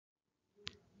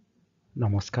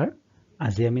নমস্কাৰ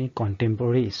আজি আমি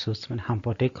কন্টেম্পৰেৰী ইস্যুজ মানে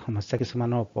সাম্প্ৰতিক সমস্যা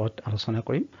কিছুমানৰ ওপৰত আলোচনা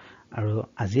কৰিম আৰু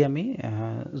আজি আমি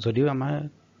যদিও আমাৰ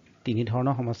তিনি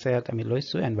ধৰণৰ সমস্যা ইয়াত আমি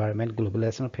লৈছোঁ এনভাইৰনমেণ্ট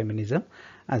গ্লোবেলাইজেশ্যন ফেমিনিজম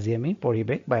আজি আমি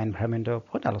পৰিৱেশ বা এনভাইৰনমেণ্টৰ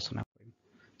ওপৰত আলোচনা কৰিম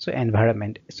চ'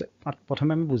 এনভাইৰনমেণ্ট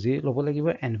প্ৰথমে আমি বুজি ল'ব লাগিব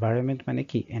এনভাইৰনমেণ্ট মানে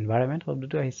কি এনভাইৰনমেণ্ট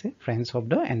শব্দটো আহিছে ফ্ৰেঞ্চ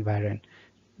শব্দ এনভাইৰন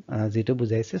যিটো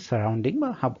বুজাইছে চাৰাউণ্ডিং বা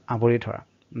আৱৰি ধৰা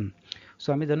চ'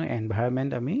 আমি জানো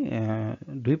এনভাইৰনমেণ্ট আমি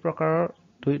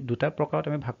দুটা প্ৰকাৰত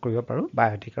আমি ভাগ কৰিব পাৰোঁ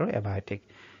বায়'টিক আৰু এবায়'টিক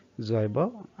জৈৱ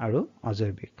আৰু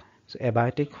অজৈৱিক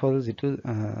এবায়'টিক হ'ল যিটো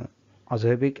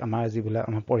অজৈৱিক আমাৰ যিবিলাক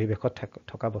আমাৰ পৰিৱেশত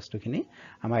থকা বস্তুখিনি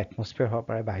আমাৰ এটমস্ফিয়াৰ হ'ব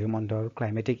পাৰে বায়ুমণ্ডল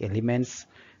climatic elements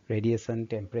radiation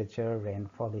temperature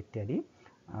rainfall ইত্যাদি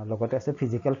লগতে আছে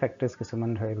ফিজিকেল ফেক্টৰ্ছ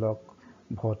কিছুমান ধৰি লওক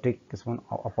ভৌতিক কিছুমান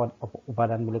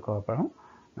উপাদান বুলি ক'ব পাৰোঁ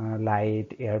light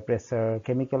air pressure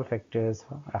chemical factors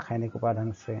ৰাসায়নিক উপাদান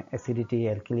আছে এচিডিটি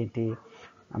এলকিলিটি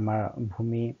আমাৰ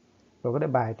ভূমি লগতে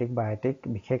বায়'টিক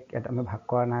বিশেষ ইয়াত আমি ভাগ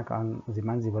কৰা নাই কাৰণ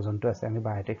যিমান জীৱ জন্তু আছে আমি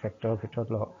বায়'টিক ফেক্টৰৰ ভিতৰত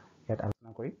ইয়াত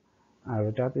আলোচনা কৰিম আৰু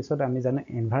তাৰপিছত আমি জানো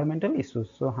এনভাইৰনমেণ্টেল ইছ্যুজ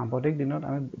চ' সাম্প্ৰতিক দিনত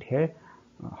আমি ঢেৰ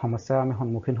সমস্যাৰ আমি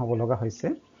সন্মুখীন হ'ব লগা হৈছে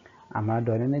আমাৰ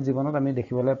দৈনন্দিন জীৱনত আমি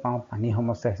দেখিবলৈ পাওঁ পানীৰ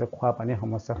সমস্যা হৈছে খোৱা পানীৰ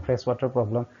সমস্যা ফ্ৰেছ ৱাটাৰ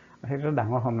প্ৰব্লেম সেইটো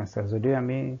ডাঙৰ সমস্যা যদিও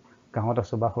আমি গাঁৱত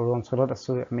আছোঁ বা সৰু অঞ্চলত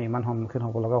আছোঁ আমি ইমান সন্মুখীন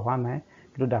হ'ব লগা হোৱা নাই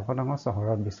কিন্তু ডাঙৰ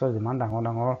চহৰত বিশ্বৰ যিমান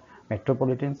ডাঙৰ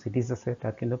মেট্ৰপলিটেন চিটিজ আছে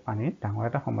তাত কিন্তু পানীৰ ডাঙৰ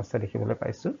এটা সমস্যা দেখিবলৈ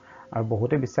পাইছোঁ আৰু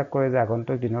বহুতে বিশ্বাস কৰে যে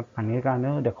আগন্তুক দিনত পানীৰ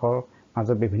কাৰণেও দেশৰ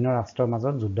মাজত বিভিন্ন ৰাষ্ট্ৰৰ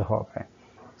মাজত যুদ্ধ হ'ব পাৰে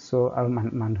চ' আৰু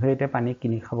মানুহে এতিয়া পানী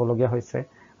কিনি খাবলগীয়া হৈছে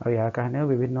আৰু ইয়াৰ কাৰণেও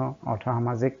বিভিন্ন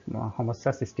অৰ্থ-সামাজিক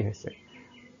সমস্যাৰ সৃষ্টি হৈছে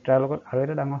তাৰ লগত আৰু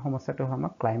এটা ডাঙৰ সমস্যাটো হ'ল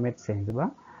আমাৰ ক্লাইমেট চেঞ্জ বা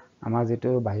আমাৰ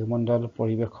যিটো বায়ুমণ্ডল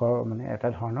পৰিৱেশৰ মানে এটা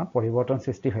ধৰণৰ পৰিৱৰ্তন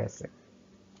সৃষ্টি হৈ আছে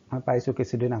মই পাইছোঁ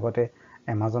কিছুদিন আগতে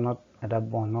এমাজনত এটা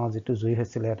বনৰ যিটো জুই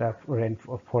হৈছিলে এটা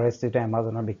ফৰেষ্ট যিটো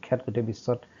এমাজনৰ বিখ্যাত গোটেই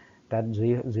বিশ্বত তাত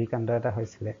জুইকাণ্ড এটা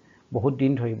হৈছিলে বহুত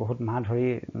দিন ধৰি বহুত মাহ ধৰি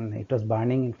it was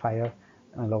burning in fire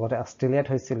লগতে অষ্ট্ৰেলিয়াত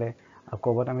হৈছিলে আৰু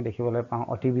ক'ৰবাত আমি দেখিবলৈ পাওঁ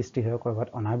অতিবৃষ্টি হয় ক'ৰবাত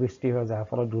অনাবৃষ্টি হয় যাৰ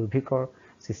ফলত দুৰ্ভিক্ষৰ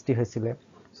সৃষ্টি হৈছিলে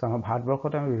চ' আমাৰ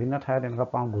ভাৰতবৰ্ষত আমি বিভিন্ন ঠাইত এনেকুৱা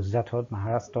পাওঁ গুজৰাটত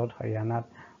মহাৰাষ্ট্ৰত হাৰিয়ানাত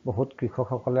বহুত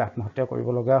কৃষকসকলে আত্মহত্যা কৰিব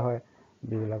লগা হয়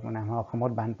যিবিলাক মানে আমাৰ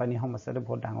অসমত বানপানীৰ সমস্যাটো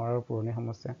বহুত ডাঙৰ আৰু পুৰণি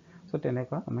সমস্যা চ'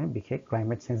 তেনেকুৱা আমি বিশেষ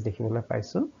ক্লাইমেট চেঞ্জ দেখিবলৈ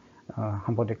পাইছোঁ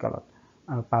সাম্প্ৰতিক কালত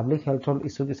আৰু পাব্লিক হেল্থৰ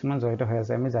ইছ্যু কিছুমান জড়িত হৈ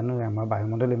আছে আমি জানো আমাৰ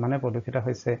বায়ুমণ্ডল ইমানেই প্ৰদূষিত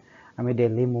হৈছে আমি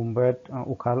দিল্লী মুম্বাইত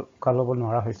উশাহ ল'ব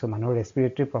নোৱাৰা হৈছোঁ মানুহৰ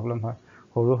ৰেছপিৰেটৰী প্ৰব্লেম হয়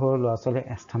সৰু ল'ৰা ছোৱালীৰ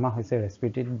এষ্টামা হৈছে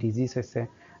ৰেছপিৰেটৰী ডিজিজ হৈছে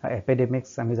এপিডেমিক্স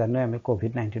আমি জানোৱে আমি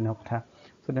ক'ভিড-19ৰ কথা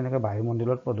চ' তেনেকৈ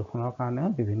বায়ুমণ্ডলত প্ৰদূষণৰ কাৰণেও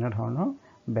বিভিন্ন ধৰণৰ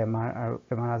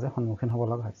বেমাৰ আজাৰ সন্মুখীন হ'ব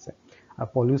লগা হৈছে আৰু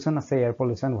পলিউশ্যন আছে air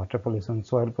pollution water pollution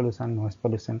soil pollution noise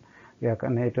pollution ইয়াৰ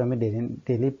কাৰণে এইটো আমি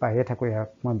ডেইলি পায়ে থাকোঁ ইয়াক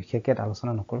মই বিশেষকৈ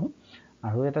আলোচনা নকৰোঁ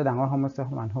আৰু এটা ডাঙৰ সমস্যা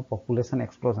হ'ল মানুহৰ পপুলেশ্যন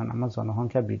এক্সপ্ল'জন আমাৰ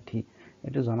জনসংখ্যা বৃদ্ধি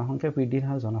এইটো জনসংখ্যা বৃদ্ধি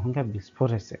নহয় জনসংখ্যা বিস্ফোট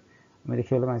হৈছে আমি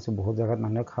দেখিবলৈ পাইছোঁ বহুত জেগাত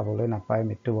মানুহে খাবলৈ নাপায়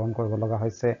মৃত্যুবৰণ কৰিব লগা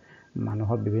হৈছে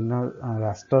মানুহৰ বিভিন্ন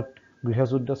ৰাষ্ট্ৰত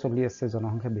গৃহযুদ্ধ চলি আছে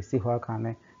জনসংখ্যা বেছি হোৱাৰ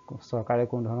কাৰণে চৰকাৰে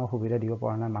কোনো ধৰণৰ সুবিধা দিব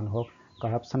পৰা নাই মানুহক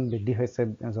কাৰাপশ্যন বৃদ্ধি হৈছে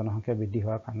জনসংখ্যা বৃদ্ধি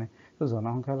হোৱাৰ কাৰণে ত'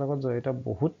 জনসংখ্যাৰ লগত জড়িত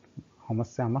বহুত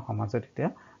সমস্যা আমাৰ সমাজত এতিয়া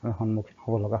আমি সন্মুখীন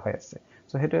হ'ব লগা হৈ আছে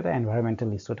চ' সেইটো এটা এনভাইৰনমেণ্টেল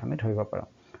ইছ্যুত আমি ধৰিব পাৰোঁ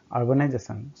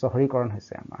আৰ্বানাইজেশ্যন চহৰীকৰণ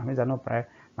হৈছে আমি জানো প্ৰায়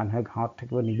মানুহে গাঁৱত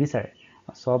থাকিব নিবিচাৰে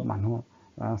চব মানুহ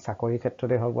চাকৰি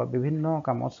ক্ষেত্ৰতে হওক বা বিভিন্ন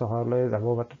কামত চহৰলৈ যাব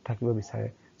বা থাকিব বিচাৰে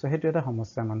চ' সেইটো এটা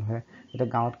সমস্যা মানুহে এতিয়া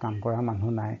গাঁৱত কাম কৰা মানুহ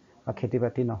নাই বা খেতি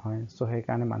বাতি নহয় চ'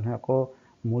 সেইকাৰণে মানুহে আকৌ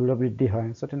মূল্য বৃদ্ধি হয়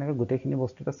চ' তেনেকৈ গোটেইখিনি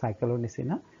বস্তু এটা চাইকেলৰ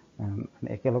নিচিনা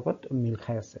একেলগত মিল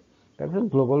খাই আছে তাৰপিছত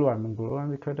গ্ল'বেল ৱাৰ্মিং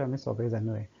বিষয়টো আমি চবেই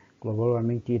জানোৱেই গ্ল'বেল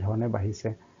ৱাৰ্মিং কি ধৰণে বাঢ়িছে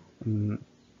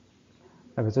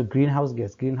তাৰপিছত গ্ৰীণ হাউচ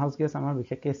গেছ আমাৰ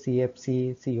বিশেষকৈ CFC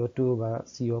CO2 বা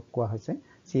CO কোৱা হৈছে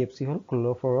CFC হ'ল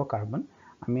ক্ল'ৰ'ফ্ল'ৰ'কাৰ্বন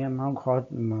আমি আমাৰ ঘৰত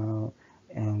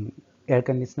এয়াৰ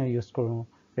কণ্ডিশ্যনাৰ ইউজ কৰোঁ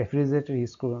ৰেফ্ৰিজাৰেটৰ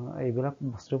ইউজ কৰোঁ এইবিলাক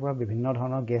বস্তুৰ পৰা বিভিন্ন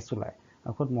ধৰণৰ গেছ ওলায়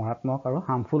খুব মাৰাত্মক আৰু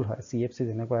হাৰ্মফুল হয় CFC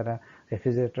যেনেকুৱা এটা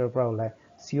ৰেফ্ৰিজাৰেটৰৰ পৰা ওলায়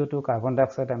CO2 কাৰ্বন ডাই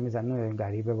অক্সাইড আমি জানোৱে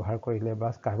গাড়ী ব্যৱহাৰ কৰিলে বা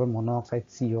কাৰ্বন মন'অক্সাইড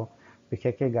CO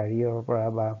বিশেষকৈ গাড়ীৰ পৰা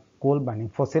বা কোল বাৰ্ণিং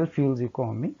ফচিল ফিউল যি কওঁ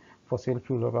আমি ফচিল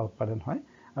ফিউলৰ পৰা উৎপাদন হয়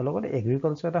আৰু লগতে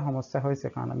এগ্ৰিকালচাৰ এটা সমস্যা হৈছে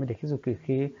কাৰণ আমি দেখিছোঁ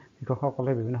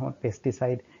কৃষকসকলে বিভিন্ন সময়ত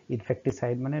পেষ্টিচাইড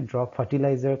ইনফেক্টিচাইড মানে drop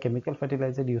fertiliser chemical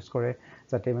fertiliser use কৰে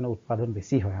যাতে মানে উৎপাদন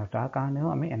বেছি হয় আৰু তাৰ কাৰণেও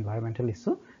আমি এনভাইৰনমেণ্টেল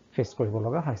ইছ্যু ফেচ কৰিব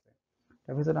লগা হৈছে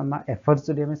তাৰপিছত আমাৰ এফৰ্টছ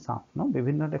যদি আমি চাওঁ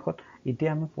বিভিন্ন দেশত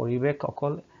এতিয়া আমি পৰিৱেশ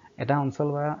অকল এটা অঞ্চল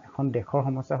বা এখন দেশৰ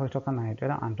সমস্যা হৈ থকা নাই এইটো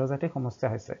এটা আন্তৰ্জাতিক সমস্যা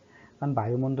হৈছে কাৰণ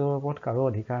বায়ুমণ্ডলৰ ওপৰত কাৰো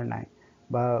অধিকাৰ নাই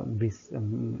বা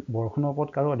বৰষুণৰ ওপৰত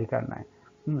কাৰো অধিকাৰ নাই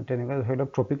তেনেকৈ ধৰি লওক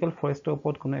ট্ৰপিকেল ফৰেষ্টৰ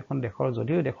ওপৰত কোনো এখন দেশৰ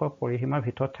যদিও দেশৰ পৰিসীমাৰ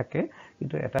ভিতৰত থাকে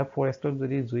কিন্তু এটা ফৰেষ্টত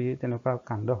যদি জুই তেনেকুৱা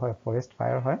কাণ্ড হয় ফৰেষ্ট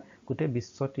ফায়াৰ হয় গোটেই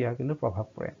বিশ্বত ইয়াৰ কিন্তু প্ৰভাৱ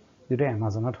পৰে যিটো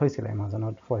এমাজনত হৈছিলে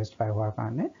এমাজনত ফৰেষ্ট ফায়াৰ হোৱাৰ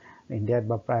কাৰণে ইণ্ডিয়াত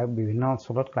বা প্ৰায় বিভিন্ন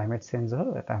অঞ্চলত ক্লাইমেট চেঞ্জৰ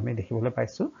এটা আমি দেখিবলৈ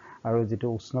পাইছোঁ আৰু যিটো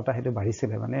উষ্ণতা সেইটো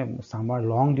বাঢ়িছিলে মানে সামাৰ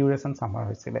লং ডিউৰেশ্যন সামাৰ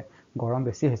হৈছিলে গৰম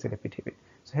বেছি হৈছিলে পৃথিৱীত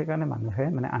সেইকাৰণে মানুহে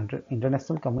মানে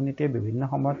ইণ্টাৰনেশ্যনেল কমিউনিটিয়ে বিভিন্ন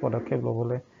সময়ত পদক্ষেপ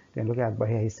ল'বলৈ তেওঁলোকে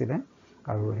আগবাঢ়ি আহিছিলে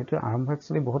আৰু সেইটো আৰম্ভ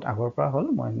একচুৱেলি বহুত আগৰ পৰা হ'ল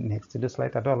মই নেক্সট যিটো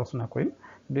শ্লাইড তাতো আলোচনা কৰিম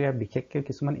কিন্তু ইয়াৰ বিশেষকৈ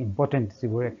কিছুমান ইম্পৰ্টেণ্ট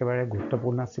যিবোৰ একেবাৰে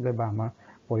গুৰুত্বপূৰ্ণ আছিলে বা আমাৰ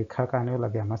পৰীক্ষাৰ কাৰণেও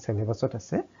লাগে আমাৰ চিলেবাছত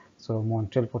আছে চ'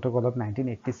 মন্ট্ৰিয়েল প্ৰট'কল অফ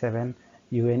 1987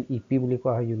 UNEP বুলি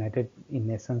কোৱা হয় United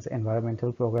nations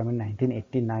environmental programme in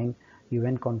 1989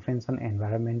 UN conference on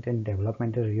environment and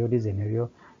development Rio' D Janeiro'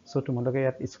 চ' তোমালোকে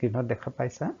ইয়াত স্ক্ৰীণত দেখা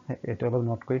পাইছা এইটো অলপ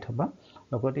নোট কৰি থ'বা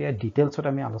লগতে ইয়াত ডিটেইলছত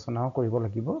আমি আলোচনাও কৰিব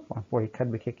লাগিব পৰীক্ষাত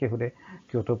বিশেষকৈ সোধে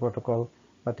কিয়োটো প্ৰট'কল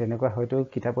বা তেনেকুৱা হয়তো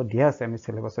কিতাপত দিয়া আছে আমি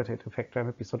চিলেবাছত সেইটো ফেক্টৰ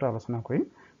আমি পিছতো আলোচনা কৰিম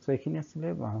চ' এইখিনি আছিলে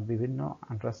বিভিন্ন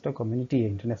আন্তঃৰাষ্ট্ৰীয় কমিউনিটি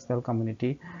ইণ্টাৰনেশ্যনেল কমিউনিটি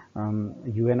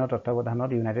UNৰ তত্ত্বাৱধানত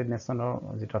ইউনাইটেড নেশ্যনৰ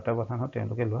যি তত্ত্বাৱধানত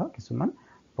তেওঁলোকে লোৱা কিছুমান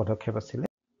পদক্ষেপ আছিলে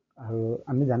আৰু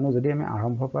আমি জানো যদি আমি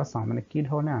আৰম্ভৰ পৰা চাওঁ মানে কি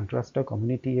ধৰণে আন্তঃৰাষ্ট্ৰীয়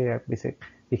কমিউনিটিয়ে ইয়াক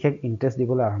বিশেষ ইণ্টাৰেষ্ট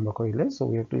দিবলৈ আৰম্ভ কৰিলে চ'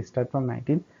 উই have to start from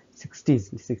 1960s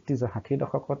 60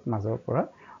 দশকত মাজৰ পৰা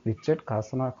ৰিচাৰ্ড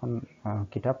কাৰ্চনৰ এখন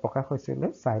কিতাপ প্ৰকাশ হৈছিলে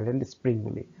চাইলেণ্ট স্প্ৰিং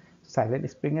বুলি চাইলেণ্ট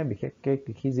স্প্ৰিঙে বিশেষকৈ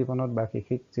কৃষি জীৱনত বা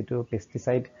কৃষিত যিটো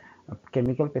পেষ্টিচাইড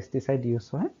কেমিকেল পেষ্টিচাইড ইউজ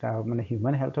হয় তাৰ মানে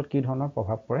হিউমেন হেল্থত কি ধৰণৰ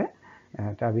প্ৰভাৱ পৰে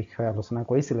তাৰ বিষয়ে আলোচনা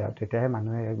কৰিছিলে আৰু তেতিয়াহে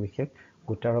মানুহে ইয়াক বিশেষ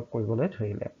গুৰুত্ব আৰোপ কৰিবলৈ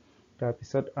ধৰিলে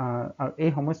তাৰপিছত আৰু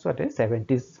এই সময়ছোৱাতে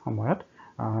 70s সময়ত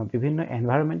বিভিন্ন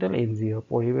এনভাইৰনমেণ্টেল NGO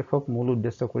পৰিৱেশক মূল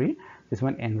উদ্দেশ্য কৰি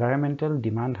কিছুমান এনভাইৰনমেণ্টেল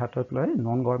ডিমাণ্ড হাতত লৈ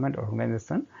নন গভৰ্ণমেণ্ট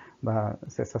অৰ্গেনাইজেশ্যন বা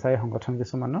স্বেচ্ছাচাৰী সংগঠন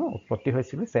কিছুমানৰ উৎপত্তি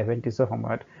হৈছিলে 70sৰ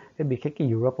সময়ত এই বিশেষকৈ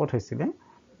ইউৰোপত হৈছিলে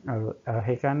আৰু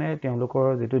সেইকাৰণে তেওঁলোকৰ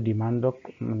যিটো ডিমাণ্ডক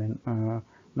মানে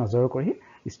নজৰ কৰি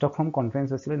ষ্টকহোম কনফাৰেন্স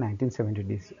হৈছিলে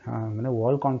 1970s মানে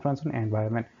ৱৰ্ল্ড কনফাৰেন্স অন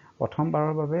এনভাইৰনমেণ্ট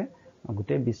প্ৰথমবাৰৰ বাবে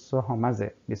গোটেই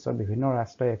বিশ্বৰ বিভিন্ন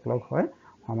ৰাষ্ট্ৰই একলগ হৈ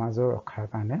সমাজৰ ৰক্ষাৰ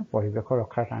কাৰণে পৰিৱেশৰ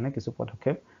ৰক্ষাৰ কাৰণে কিছু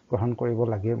পদক্ষেপ গ্ৰহণ কৰিব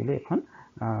লাগে বুলি এখন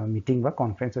মিটিং বা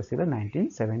কনফাৰেন্স হৈছিলে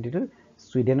 1972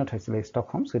 ছুইডেনত হৈছিলে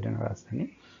ষ্টকহোম ছুইডেনৰ ৰাজধানী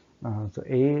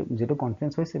এই যিটো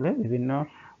কনফাৰেন্স হৈছিলে বিভিন্ন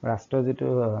ৰাষ্ট্ৰৰ যিটো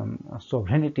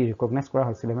সভৰেনিটি ৰিকগনাইজ কৰা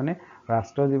হৈছিলে মানে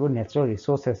ৰাষ্ট্ৰৰ যিবোৰ নেচাৰেল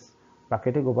ৰিচোৰ্চেছ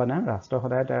প্ৰাকৃতিক উপাদান ৰাষ্ট্ৰ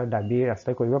সদায় তাৰ দাবী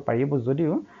ৰাষ্ট্ৰই কৰিব পাৰিব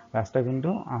যদিও ৰাষ্ট্ৰই কিন্তু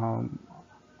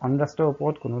অন ৰাষ্ট্ৰৰ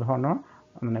ওপৰত কোনো ধৰণৰ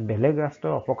মানে বেলেগ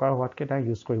ৰাষ্ট্ৰৰ অপকাৰ হোৱাতকৈ তাক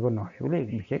ইউজ কৰিব নোৱাৰে বুলি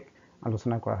বিশেষ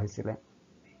আলোচনা কৰা হৈছিলে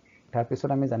তাৰপিছত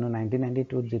আমি জানো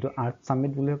 1992 যিটো আৰ্থ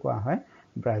সামিট বুলি কোৱা হয়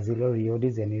ব্ৰাজিলৰ ৰিঅ' ডি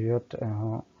জেনেৰিঅ'ত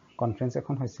কনফাৰেন্স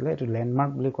এখন হৈছিলে এইটো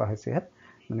লেণ্ডমাৰ্ক বুলি কোৱা হৈছে ইয়াত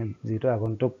মানে যিটো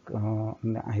আগন্তুক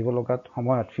আহিব লগা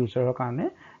সময়ত ফিউচাৰৰ কাৰণে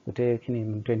গোটেইখিনি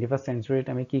 21st চেঞ্চুৰীত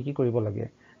আমি কি কৰিব লাগে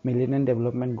মিলেনিয়াম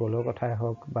ডেভেলপমেণ্ট গ'লৰ কথাই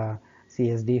হওক বা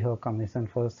CSD হওক commission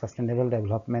for sustainable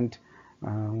development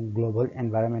global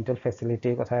environmental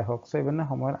ফেচিলিটিৰ কথাই হওক চ' এইবিলাক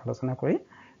সময়ত আলোচনা কৰি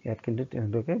ইয়াত কিন্তু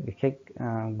তেওঁলোকে বিশেষ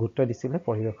গুৰুত্ব দিছিলে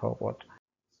পৰিৱেশৰ ওপৰত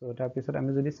চ' তাৰপিছত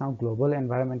আমি যদি চাওঁ গ্ল'বেল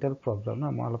এনভাইৰনমেণ্টেল প্ৰব্লেম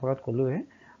মই অলপ আগত ক'লোৱে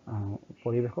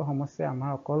পৰিৱেশৰ সমস্যা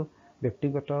আমাৰ অকল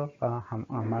ব্যক্তিগত বা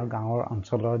আমাৰ গাঁৱৰ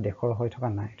অঞ্চলৰ দেশৰ হৈ থকা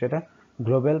নাই এইটো এটা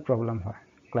গ্ল'বেল প্ৰব্লেম হয়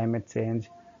ক্লাইমেট চেঞ্জ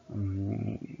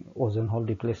অ'জন হল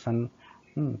ডিপ্লেশ্যন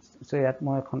চ' ইয়াত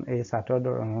মই এখন এই চাৰ্টৰ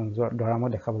দ্বাৰা মই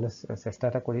দেখাবলৈ চেষ্টা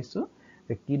এটা কৰিছোঁ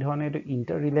যে কি ধৰণে এইটো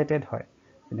ইণ্টাৰ ৰিলেটেড হয়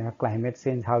যেনেকৈ climate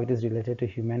change how it is related to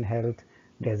human health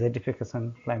ডেজাৰ্টিফিকেশ্যন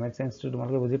climate চেঞ্জটো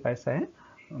তোমালোকে বুজি পাইছাই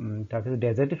তাৰপিছত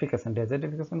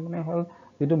ডেজাৰ্টিফিকেশ্যন মানে হ'ল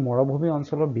যিটো মৰুভূমি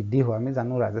অঞ্চলৰ বৃদ্ধি হয় আমি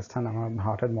জানো ৰাজস্থান আমাৰ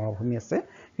ভাৰতত মৰুভূমি আছে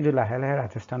কিন্তু লাহে লাহে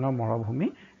ৰাজস্থানৰ মৰুভূমি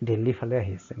দিল্লী ফালে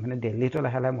আহিছে মানে দিল্লীটো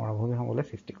লাহে লাহে মৰুভূমি হ'বলৈ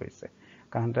সৃষ্টি কৰিছে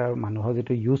কাৰণ তাৰ মানুহৰ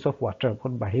যিটো ইউজ অফ ৱাটাৰ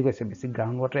বহুত বাঢ়ি গৈছে বেছি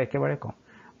গ্ৰাউণ্ড ৱাটাৰ একেবাৰে কম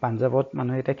পাঞ্জাৱত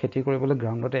মানুহে এতিয়া খেতি কৰিবলৈ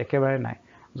গ্ৰাউণ্ড ৱাটাৰ একেবাৰে নাই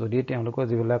যদি তেওঁলোকৰ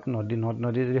যিবিলাক নদ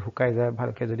নদী যদি শুকাই যায়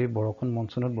ভালকৈ যদি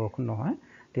মনচুনত বৰষুণ নহয়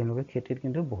তেওঁলোকে খেতিত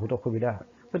কিন্তু বহুত অসুবিধা হয়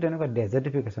চ' তেনেকুৱা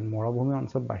ডেজাৰ্টিফিকেশ্যন মৰুভূমি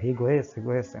অঞ্চল বাঢ়ি গৈ আছে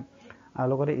আৰু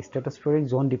লগতে ষ্টেটছফিয়াৰিক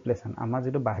জ'ন ডিপ্লেশ্যন আমাৰ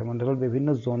যিটো বায়ুমণ্ডলত বিভিন্ন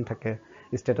জ'ন থাকে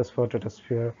ষ্টেটছফিয়াৰ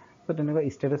টেটছফিয়াৰ চ' তেনেকুৱা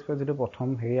ষ্টেটছফিয়াৰ যিটো প্ৰথম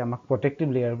আমাক প্ৰটেক্টিভ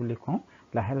লেয়াৰ বুলি কওঁ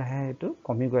লাহে লাহে সেইটো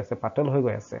কমি গৈ আছে পাতল হৈ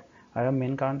গৈ আছে আৰু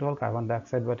মেইন কাৰণটো হ'ল কাৰ্বন ডাই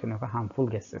অক্সাইড বা তেনেকুৱা হাৰ্মফুল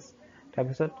গেছেছ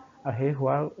তাৰপিছত সেই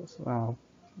হোৱাৰ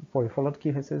পৰিফলত কি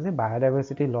হৈছে যে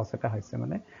বায়'ডাইভাৰ্চিটি লছ এটা হৈছে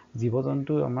মানে জীৱ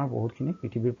জন্তু আমাৰ বহুতখিনি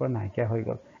পৃথিৱীৰ পৰা নাইকিয়া হৈ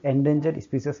গ'ল এনডেঞ্জাৰ্ড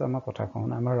স্পিচিছ আমাৰ কথা কওঁ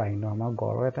আমাৰ ৰাইনো আমাৰ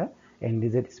গড়ৰ এটা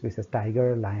এনডেঞ্জাৰ্ড স্পিচিছ টাইগাৰ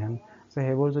লায়ন চ'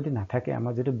 সেইবোৰ যদি নাথাকে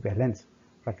আমাৰ যিটো বেলেঞ্চ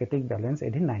প্ৰাকৃতিক বেলেঞ্চ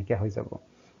এদিন নাইকিয়া হৈ যাব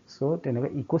চ' তেনেকুৱা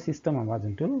ইক'চিষ্টেম আমাৰ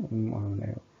যোনটো মানে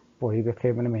পৰিৱেশে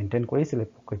মানে মেইনটেইন কৰিছিলে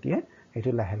প্ৰকৃতিয়ে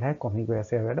সেইটো লাহে লাহে কমি গৈ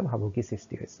আছে আৰু এটা ভাবুকি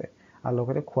সৃষ্টি হৈছে আৰু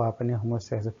লগতে খোৱা পানীৰ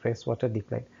সমস্যা হৈছে ফ্ৰেছ ৱাটাৰ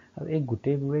ডিক্লাইন আৰু এই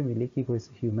গোটেইবোৰে মিলি কি কৰিছে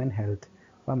হিউমেন হেল্থ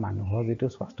বা মানুহৰ যিটো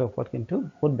স্বাস্থ্যৰ ওপৰত কিন্তু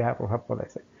বহুত বেয়া প্ৰভাৱ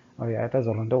পেলাইছে আৰু ইয়াৰ এটা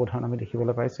জ্বলন্ত উদাহৰণ আমি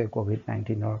দেখিবলৈ পাইছোঁ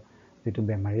ক'ভিড-19ৰ যিটো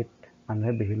বেমাৰীত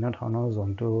মানুহে বিভিন্ন ধৰণৰ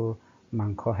জন্তু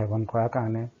মাংস সেৱন কৰাৰ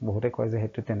কাৰণে বহুতে কয় যে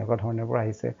সেইটো তেনেকুৱা ধৰণৰ পৰা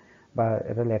আহিছে বা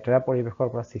এটা লেতেৰা পৰিৱেশৰ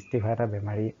পৰা সৃষ্টি হোৱা এটা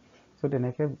বেমাৰী চ'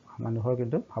 তেনেকৈ মানুহৰ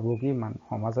কিন্তু ভাবুকি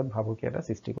সমাজত ভাবুকি এটা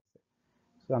সৃষ্টি কৰিছে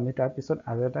চ' আমি তাৰপিছত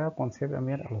আৰু এটা কনচেপ্ট আমি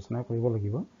ইয়াত আলোচনা কৰিব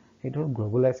লাগিব সেইটো হ'ল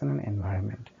গ্ল'বেলাইজেশ্যন এণ্ড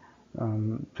এনভাইৰনমেণ্ট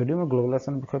যদিও মই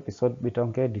গ্ল'বেলাইজেশ্যন বিষয়ে পিছত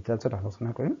বিতংকৈ ডিটেইলছত আলোচনা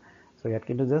কৰিম চ' ইয়াত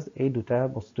কিন্তু জাষ্ট এই দুটা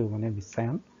বস্তু মানে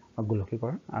বিশ্বায়ন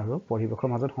গোলকীকৰণ আৰু পৰিৱেশৰ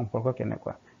মাজত সম্পৰ্ক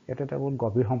কেনেকুৱা ইয়াত এটা বহুত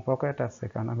গভীৰ সম্পৰ্ক এটা আছে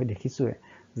কাৰণ আমি দেখিছোঁৱে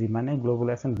যিমানে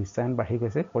গ্ল'বেলাইজেশ্যন বিশ্বায়ন বাঢ়ি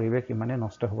গৈছে পৰিৱেশ ইমানে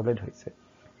নষ্ট হ'বলৈ ধৰিছে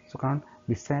চ' কাৰণ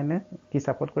বিশ্বায়নে কি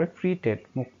ছাপোৰ্ট কৰে ফ্ৰী ট্ৰেড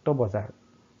মুক্ত বজাৰ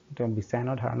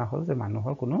বিশ্বায়নৰ ধাৰণা হ'ল যে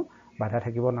মানুহৰ কোনো বাধা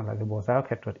থাকিব নালাগে বজাৰৰ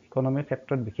ক্ষেত্ৰত ইকনমিৰ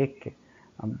ক্ষেত্ৰত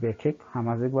বিশেষ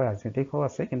সামাজিক বা ৰাজনৈতিকও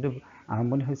আছে কিন্তু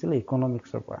আৰম্ভণি হৈছিলে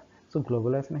ইকনমিক্সৰ পৰা চ'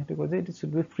 গ্ল'বেলাইজেশ্যনে সেইটো কয় যে it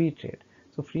should be free trade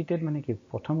so' free trade মানে কি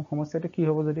প্ৰথম সমস্যাটো কি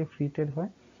হ'ব যদি ফ্ৰী ট্ৰেড হয়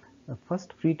ফাৰ্ষ্ট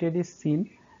ফ্ৰী ট্ৰেড ইজ চিন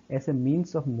এজ এ মিনছ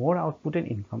অফ মোৰ আউটপুট এণ্ড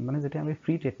ইনকাম মানে যেতিয়া আমি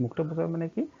ফ্ৰী ট্ৰেড মুক্ত বজাৰ মানে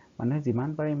কি মানুহে যিমান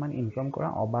পাৰে ইমান ইনকাম কৰা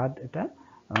অবাধ এটা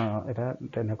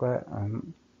তেনেকুৱা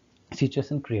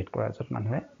চিটুৱেশ্যন ক্ৰিয়েট কৰা য'ত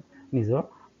মানুহে নিজৰ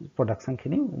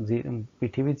প্ৰডাকশ্যনখিনি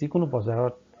পৃথিৱীৰ যিকোনো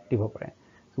বজাৰত দিব পাৰে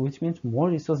উইচ মিনছ মোৰ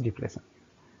resource ডিপ্লেশ্যন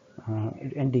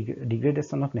and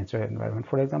ডিগ্ৰেডেশ্যন of natural environment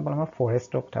for example আমাৰ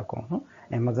ফৰেষ্টৰ কথা কওঁ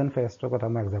এমাজন ফৰেষ্টৰ কথা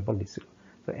মই এক্সাম্পল দিছিলোঁ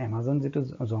চ' এমাজন যিটো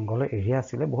জংঘলৰ এৰিয়া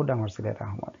আছিলে বহুত ডাঙৰ আছিলে এটা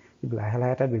সময়ত লাহে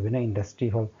লাহে তাত বিভিন্ন ইণ্ডাষ্ট্ৰি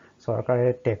হ'ল চৰকাৰে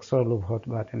টেক্সৰ লোভত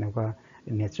বা তেনেকুৱা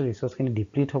নেচাৰেল ৰিচোৰ্চখিনি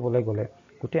ডিপ্লিট হ'বলৈ গ'লে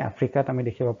গোটেই আফ্ৰিকাত আমি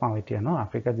দেখিব পাওঁ এতিয়া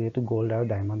আফ্ৰিকাত যিহেতু গ'ল্ড আৰু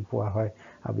ডায়মণ্ড পোৱা হয়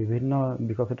আৰু বিভিন্ন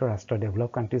বিকশিত ৰাষ্ট্ৰ ডেভেলপ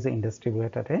কাণ্ট্ৰিজৰ ইণ্ডাষ্ট্ৰিবোৰে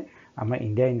তাতে আমাৰ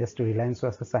ইণ্ডিয়া ইণ্ডাষ্ট্ৰি ৰিলায়েন্সো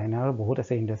আছে চাইনাৰো বহুত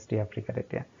আছে ইণ্ডাষ্ট্ৰি আফ্ৰিকাত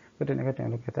এতিয়া ত' তেনেকৈ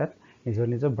তেওঁলোকে তাত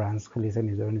নিজৰ ব্ৰাঞ্চ খুলিছে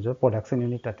নিজৰ প্ৰডাকশ্যন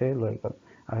ইউনিট তাতে লৈ গ'ল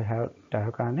আৰু তাৰ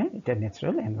কাৰণে এতিয়া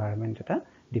নেচাৰেল এনভাইৰনমেণ্ট এটা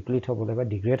ডিপ্লিট হ'বলৈ বা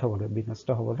ডিগ্ৰেড হ'বলৈ বিনষ্ট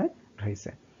হ'বলৈ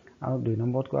ধৰিছে আৰু 2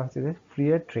 নম্বৰত কোৱা হৈছে যে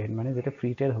ফ্ৰীয়াৰ ট্ৰেড মানে যেতিয়া ফ্ৰী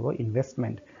ট্ৰেড হ'ব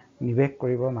ইনভেষ্টমেণ্ট নিৱেশ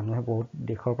কৰিব মানুহে বহুত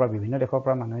বিভিন্ন দেশৰ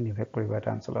পৰা মানুহে নিৱেশ কৰিব এটা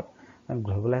অঞ্চলত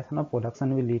গ্ল'বেলাইজেশ্যনৰ production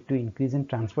will lead to increase in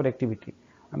transport activity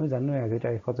আমি জানোৱে আজিৰ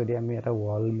তাৰিখত যদি আমি এটা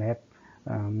ৱৰ্ল্ড মেপ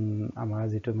আমাৰ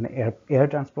যিটো মানে এয়াৰ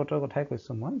ট্ৰান্সপৰ্টৰ কথাই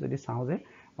কৈছোঁ মই যদি চাওঁ যে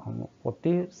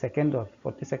প্ৰতি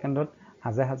ছেকেণ্ডত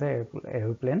হাজাৰ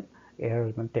এৰোপ্লেন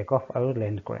মানে টেক অফ আৰু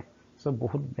লেণ্ড কৰে চ'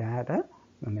 বহুত বেয়া এটা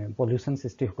মানে পলিউশ্যন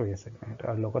সৃষ্টি কৰি আছে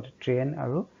আৰু লগতে ট্ৰেইন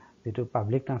আৰু যিটো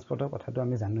পাব্লিক ট্ৰান্সপৰ্টৰ কথাটো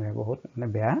আমি জানোৱে বহুত মানে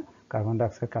বেয়া কাৰ্বন ডাই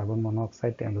অক্সাইড কাৰ্বন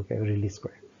মন'অক্সাইড তেওঁলোকে ৰিলিজ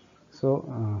কৰে চ'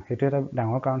 সেইটো এটা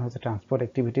ডাঙৰ কাৰণ হৈছে ট্ৰান্সপৰ্ট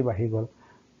এক্টিভিটি বাঢ়ি গ'ল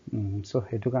চ'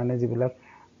 সেইটো কাৰণে যিবিলাক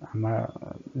আমাৰ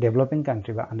ডেভেলপিং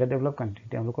কাণ্ট্ৰি বা আণ্ডাৰ ডেভেলপ কাণ্ট্ৰি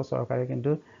তেওঁলোকৰ চৰকাৰে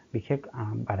কিন্তু বিশেষ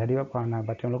বাধা দিব পৰা নাই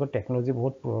বা তেওঁলোকৰ টেকন'লজি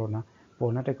বহুত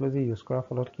পুৰণা টেকন'লজি ইউজ কৰাৰ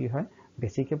ফলত কি হয়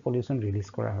বেছিকৈ পলিউশ্যন ৰিলিজ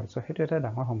কৰা হয় চ' সেইটো এটা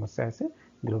ডাঙৰ সমস্যা হৈছে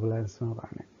গ্ল'বেলাইজেশ্যনৰ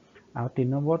কাৰণে আৰু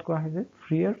 3 নম্বৰত কোৱা হৈছে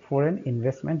ফ্ৰীয়াৰ foreign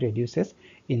investment ৰেডিউচেছ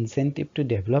incentive to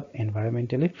develop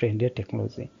এনভাইৰমেণ্টেলি ফ্ৰেণ্ডলিয়াৰ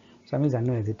technology চ' আমি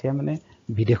জানোৱে যেতিয়া মানে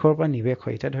বিদেশৰ পৰা নিৱেশ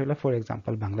হয় এতিয়া ধৰি লওক ফৰ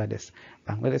এক্সাম্পল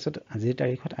বাংলাদেশত আজিৰ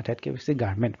তাৰিখত আটাইতকৈ বেছি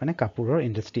গাৰ্মেণ্ট মানে কাপোৰৰ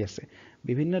ইণ্ডাষ্ট্ৰি আছে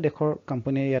বিভিন্ন দেশৰ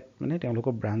কোম্পানীয়ে ইয়াত মানে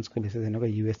তেওঁলোকৰ ব্ৰাঞ্চ খুলিছে যেনেকৈ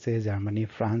USA জাৰ্মানী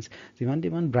ফ্ৰান্স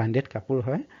যিমান ব্ৰাণ্ডেড কাপোৰ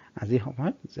হয় আজিৰ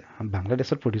সময়ত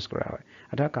বাংলাদেশত প্ৰডিউচ কৰা হয়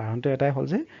আৰু তাৰ কাৰণটো এটাই হ'ল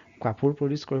যে কাপোৰ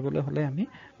প্ৰডিউচ কৰিবলৈ হ'লে আমি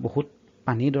বহুত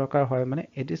পানী দৰকাৰ হয় মানে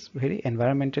ইট ইজ ভেৰি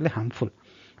এনভাইৰমেণ্টেলি হাৰ্মফুল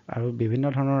আৰু বিভিন্ন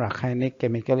ধৰণৰ ৰাসায়নিক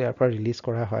কেমিকেল ইয়াৰ পৰা ৰিলিজ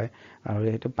কৰা হয় আৰু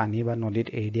সেইটো পানী বা নদীত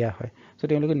এৰি দিয়া হয় চ'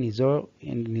 তেওঁলোকে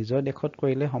নিজৰ দেশত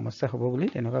কৰিলে সমস্যা হ'ব বুলি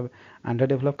তেনেকুৱা আণ্ডাৰ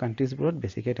ডেভেলপ কাণ্ট্ৰিজবোৰত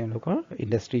বেছিকৈ তেওঁলোকৰ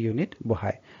ইণ্ডাষ্ট্ৰি ইউনিট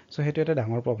বহায় চ' সেইটো এটা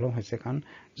ডাঙৰ প্ৰব্লেম হৈছে কাৰণ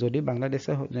যদি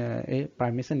বাংলাদেশে এই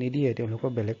পাৰ্মিশ্যন নিদিয়ে তেওঁলোকৰ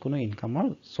বেলেগ কোনো ইনকামৰ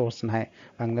চ'ৰ্চ নাই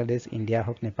বাংলাদেশ ইণ্ডিয়া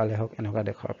হওক নেপালে হওক এনেকুৱা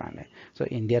দেশৰ কাৰণে চ'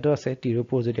 ইণ্ডিয়াতো আছে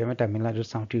তিৰুপুৰ যদি আমি তামিলনাডুত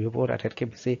চাওঁ তিৰুপুৰত আটাইতকৈ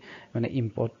বেছি মানে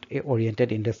ইম্পৰ্ট অৰিয়েণ্টেড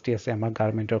ইণ্ডাষ্ট্ৰি আছে আমাৰ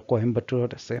গাৰ্মেণ্টৰ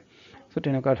কইম্বাটুৰত আছে চ'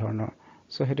 তেনেকুৱা ধৰণৰ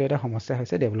চ' সেইটো এটা সমস্যা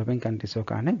হৈছে ডেভেলপিং কাণ্ট্ৰিজৰ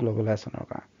কাৰণে গ্ল'বেলাইজেশ্যনৰ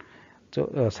কাৰণে চ'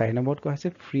 4 নম্বৰত কোৱা হৈছে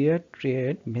ফ্ৰীয়াৰ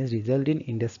trade May result in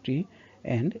industry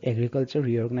and agriculture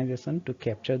ৰিঅৰ্গেনাইজেশ্যন two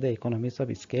capture the economies of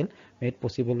scale made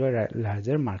possible by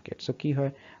larger market চ' কি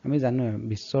হয় আমি জানো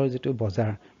বিশ্বৰ যিটো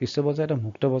বিশ্ব বজাৰ এটা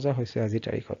মুক্ত বজাৰ হৈছে আজিৰ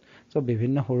তাৰিখত চ'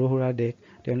 বিভিন্ন সৰু সুৰা দেশ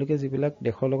তেওঁলোকে যিবিলাক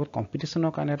দেশৰ লগত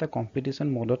কম্পিটিশ্যনৰ কাৰণে এটা কম্পিটিশ্যন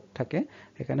মডত থাকে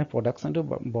সেইকাৰণে প্ৰডাকশ্যনটো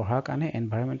বঢ়াৰ কাৰণে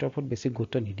এনভাইৰমেণ্টৰ ওপৰত বেছি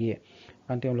গুৰুত্ব নিদিয়ে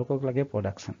কাৰণ তেওঁলোকক লাগে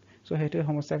প্ৰডাকশ্যন চ' সেইটো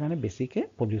সমস্যাৰ কাৰণে বেছিকৈ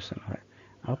পলিউশ্যন হয়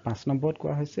আৰু 5 নম্বৰত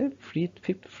কোৱা হৈছে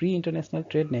free international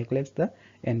trade নেগলেক্টছ the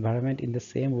environment in the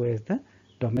same way as the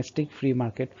domestic free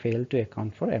market fail to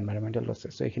account for environmental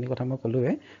লছেছ চ' এইখিনি কথা মই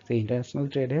ক'লোৱে যে ইণ্টাৰনেশ্যনেল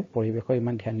ট্ৰেডে পৰিৱেশৰ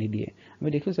ইমান ধ্যান নিদিয়ে আমি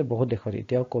দেখিছোঁ বহুত দেশত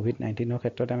এতিয়াও COVID-19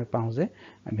 ক্ষেত্ৰত আমি পাওঁ যে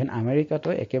ইভেন আমেৰিকাতো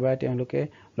একেবাৰে তেওঁলোকে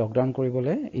লকডাউন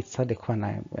কৰিবলৈ ইচ্ছা দেখুওৱা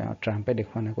নাই ট্ৰাম্পে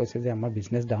দেখুওৱা নাই কৈছে যে আমাৰ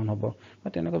বিজনেছ ডাউন হ'ব বা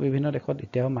তেনেকুৱা বিভিন্ন দেশত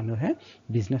এতিয়াও মানুহে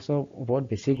বিজনেছৰ ওপৰত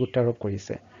বেছি গুৰুত্ব আৰোপ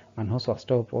কৰিছে মানুহৰ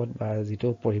স্বাস্থ্যৰ ওপৰত বা যিটো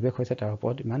পৰিৱেশ হৈছে তাৰ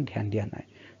ওপৰত ইমান ধ্যান দিয়া নাই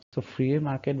চ' ফ্ৰী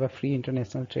মাৰ্কেট বা ফ্ৰী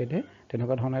ইণ্টাৰনেশ্যনেল ট্ৰেডে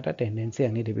তেনেকুৱা ধৰণৰ এটা টেণ্ডেঞ্চি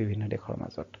আনি দিয়ে বিভিন্ন দেশৰ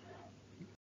মাজত।